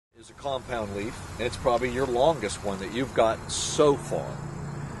a compound leaf, and it's probably your longest one that you've gotten so far.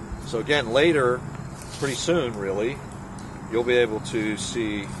 So again, later, pretty soon really, you'll be able to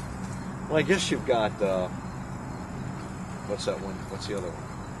see, well, I guess you've got, what's that one? What's the other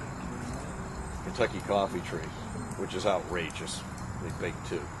one? Kentucky coffee tree, which is outrageously big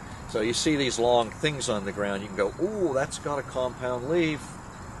too. So you see these long things on the ground, you can go, ooh, that's got a compound leaf.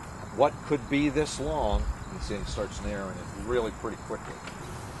 What could be this long? You see it starts narrowing it really pretty quickly.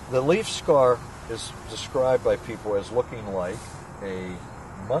 The leaf scar is described by people as looking like a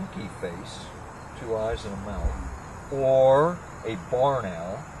monkey face, 2 eyes and a mouth, or a barn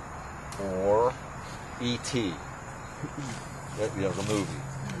owl, or E.T. The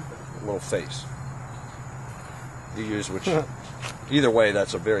movie, little face. You use which, either way,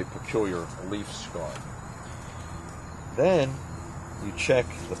 that's a very peculiar leaf scar. Then you check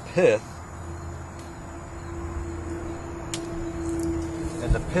the pith,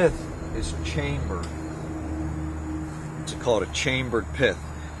 and the pith is chambered. It's called a chambered pith.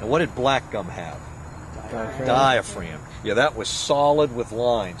 And what did black gum have? Diaphragm. Yeah, that was solid with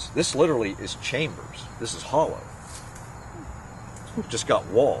lines. This literally is chambers. This is hollow. Just got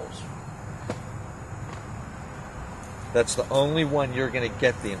walls. That's the only one you're going to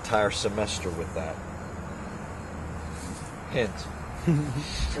get the entire semester with that. Hint.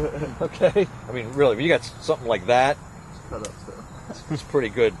 Okay? I mean, really, if you got something like that, it's a pretty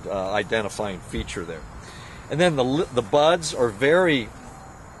good identifying feature there. And then the buds are very...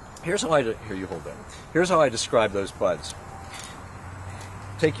 Here's how here, you hold that. Here's how I describe those buds.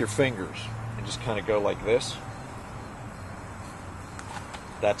 Take your fingers and just kind of go like this.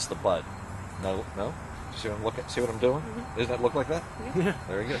 That's the bud. No? See what I'm looking? See what I'm doing? Doesn't that look like that? Yeah.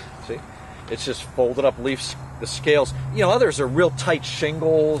 Very good. See? It's just folded up leaves, the scales. You know, others are real tight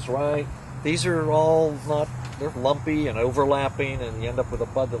shingles, right? These are all not, they're lumpy and overlapping, and you end up with a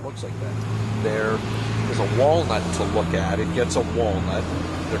bud that looks like that. There is a walnut to look at. It gets a walnut.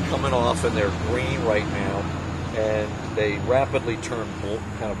 They're coming off and they're green right now, and they rapidly turn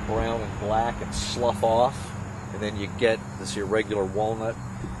kind of brown and black and slough off, and then you get this irregular walnut.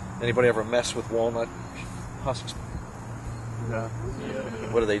 Anybody ever mess with walnut husks? No.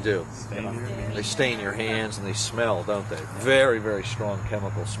 What do? They stain your hands and they smell, don't they? Very, very strong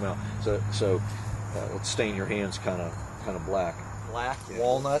chemical smell. So it'll stain your hands kind of black. Black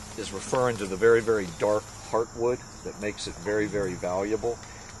walnut is referring to the very, very dark heartwood that makes it very, very valuable.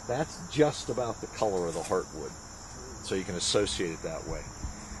 That's just about the color of the heartwood, so you can associate it that way.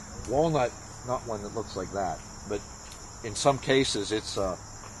 Walnut, not one that looks like that, but in some cases it's the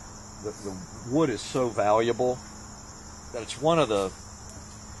wood is so valuable that it's one of the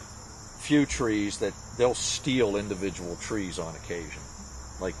few trees that they'll steal individual trees on occasion.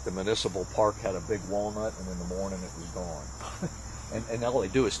 Like the municipal park had a big walnut, and in the morning it was gone. and all they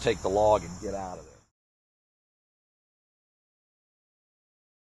do is take the log and get out of there.